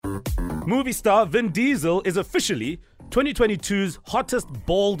Movie star Vin Diesel is officially 2022's hottest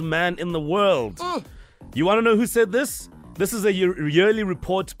bald man in the world. You want to know who said this? This is a yearly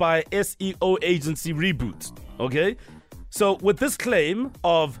report by SEO agency Reboot. Okay? So with this claim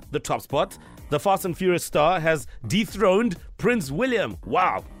of the top spot, the Fast and Furious star has dethroned Prince William.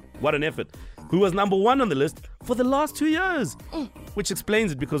 Wow, what an effort. Who was number one on the list for the last 2 years. Which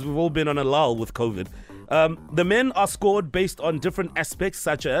explains it because we've all been on a lull with COVID. The men are scored based on different aspects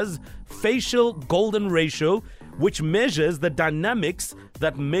such as facial golden ratio, which measures the dynamics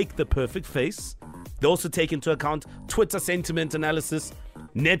that make the perfect face. They also take into account Twitter sentiment analysis,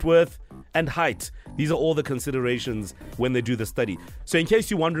 net worth, and height. These are all the considerations when they do the study. So in case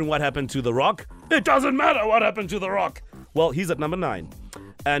you're wondering what happened to The Rock, it doesn't matter what happened to The Rock. Well, he's at number 9.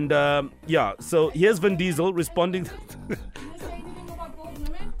 And so here's Vin Diesel responding.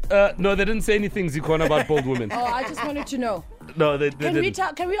 No, they didn't say anything, Zikhona, about bald women. Oh, I just wanted to know. No, they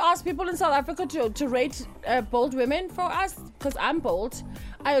didn't. Can we ask people in South Africa to rate bald women for us? Because I'm bald.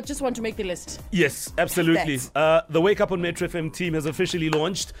 I just want to make the list. Yes, absolutely. The Wake Up on Metro FM team has officially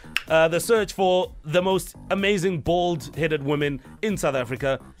launched the search for the most amazing bald-headed women in South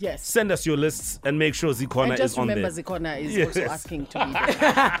Africa. Yes. Send us your lists and make sure Zikhona is on there. And just remember Zikhona is also asking to be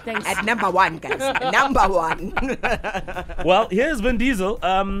there. Thanks. At number 1, guys. At number 1. Well, here's Vin Diesel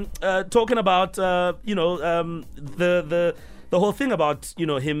talking about, the whole thing about,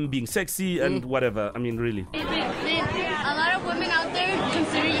 him being sexy and whatever. I mean, really. A lot of women out there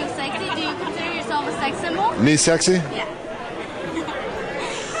consider you sexy. Do you consider yourself a sex symbol? Me sexy? Yeah.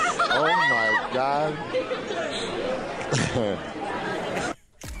 Oh my God.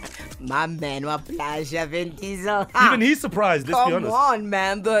 My man, what pleasure, Vin Diesel. Even he's surprised, let's be honest. Come on,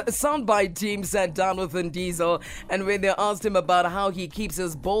 man. The Soundbite team sat down with Vin Diesel, and when they asked him about how he keeps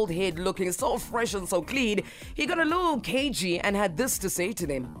his bald head looking so fresh and so clean, he got a little cagey and had this to say to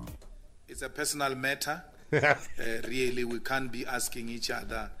them. It's a personal matter. Really, we can't be asking each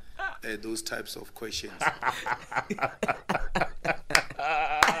other those types of questions.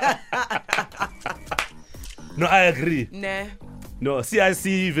 No, I agree. Nah. No,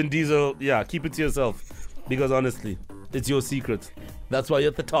 CIC, Vin Diesel, keep it to yourself. Because honestly, it's your secret. That's why you're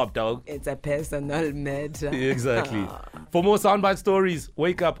at the top, dog. It's a personal matter. Exactly. For more soundbite stories,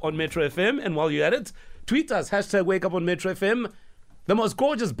 wake up on Metro FM. And while you're at it, tweet us, hashtag wake up on Metro FM. The most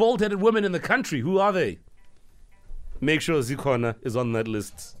gorgeous bald-headed women in the country, who are they? Make sure Zikhona is on that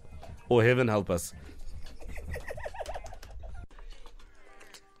list. Or heaven help us.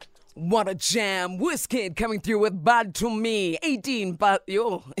 What a jam. Wizkid coming through with Bad to Me. 18 past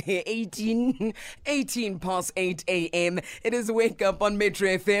 8 a.m. It is Wake Up on Metro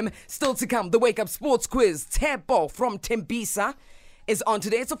FM. Still to come, the Wake Up Sports Quiz. Tabo from Tembisa is on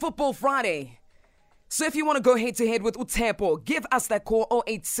today. It's a Football Friday. So if you want to go head-to-head with Utepo, give us that call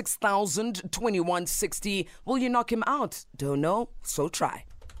 086 2160. Will you knock him out? Don't know, so try.